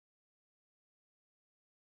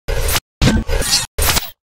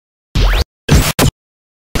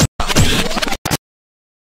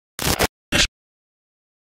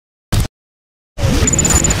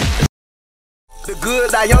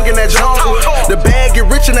good, die young in that jungle. The bag get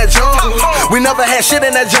rich in that jungle. We never had shit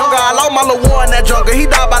in that jungle. I lost my little war in that jungle. He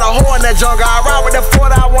died by the whore in that jungle. I ride with that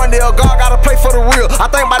 40, I won the God, gotta play for the real. I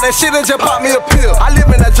think about that shit and just pop me a pill. I live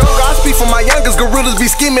in that jungle, I speak for my youngest. Gorillas be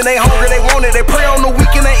scheming, they hungry, they want it. They pray on the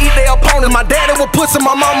weekend, they eat their opponents. My daddy will put some,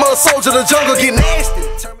 my mama a soldier. The jungle get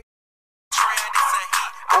nasty.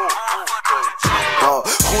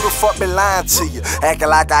 Who the fuck been lying to you? Acting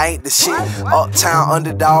like I ain't the shit. Uptown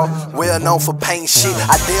underdog, well known for paint shit.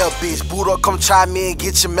 I dare a bitch, boot up, come try me and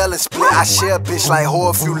get your melon split. I share a bitch like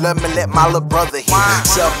whore, if you love me, let my little brother hit.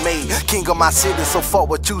 Self-made, king of my city, so fuck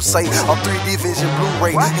what you say. I'm 3D Vision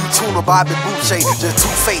Blu-ray, you tuna Bobby Boucher, just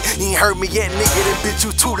too fake. You ain't heard me yet, nigga, then bitch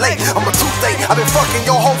you too late. I'm a toothache, I been fucking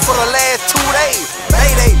your hoe for the last 2 days.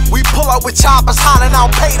 Mayday, we pull up with choppers, hollering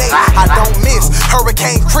out payday. I don't miss,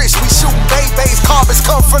 Hurricane Chris, we shooting babies. Carbons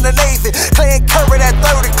come from the Navy, Clay and Curry that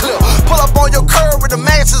 30 clip. Pull up on your curb with the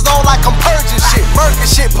matches on like I'm purging shit. Murder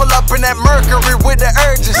shit, pull up in that Mercury with the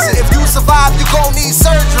urgency. If you survive, you gon' need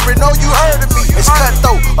surgery. Know you heard of me. It's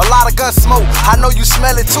cutthroat, a lot of gun smoke. I know you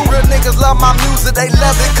smell it too. Real niggas love my music, they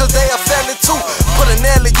love it cause they a felon too. Put a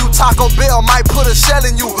nail in you, Taco Bell might put a shell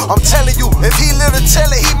in you. I'm telling you, if he live to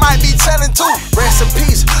tell it, he might be telling too. Rest in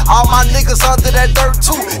peace, all my niggas under that dirt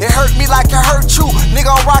too. It hurt me like it hurt you.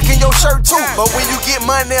 Nigga, I'm rocking your shirt too. But when you get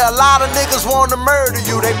money, a lot of niggas wanna murder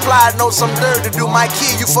you. They plot, know some dirt to do. Might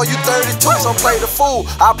kill you for you 32. So play the fool,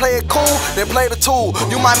 I play it cool, then play the tool.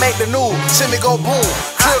 You might make the news, send me go boom,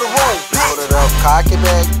 clear the room. Load it up, cock it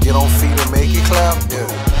back, get on feet and make it clap. Yeah,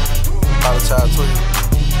 about a child tweet.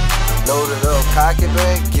 Load it up, cock it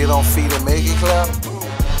back, get on feet and make it clap.